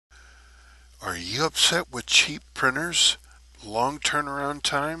Are you upset with cheap printers, long turnaround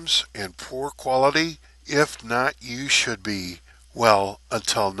times, and poor quality? If not, you should be. Well,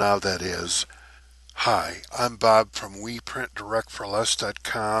 until now, that is. Hi, I'm Bob from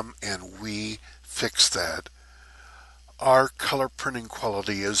WePrintDirectForLess.com, and we fix that. Our color printing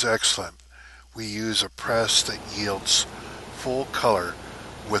quality is excellent. We use a press that yields full color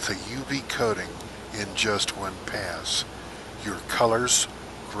with a UV coating in just one pass. Your colors,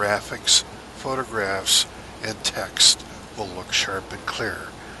 graphics, photographs, and text will look sharp and clear.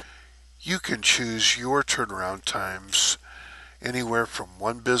 You can choose your turnaround times anywhere from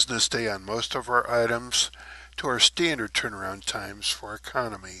one business day on most of our items to our standard turnaround times for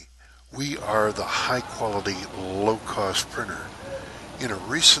economy. We are the high quality, low cost printer. In a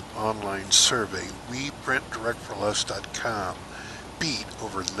recent online survey, WePrintDirectForLess.com beat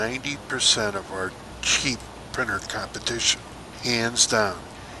over 90% of our cheap printer competition, hands down,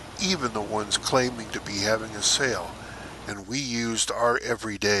 even the ones claiming to be having a sale, and we used our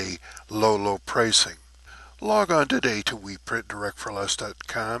everyday low pricing. Log on today to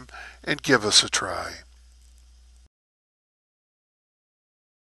WePrintDirectForLess.com and give us a try.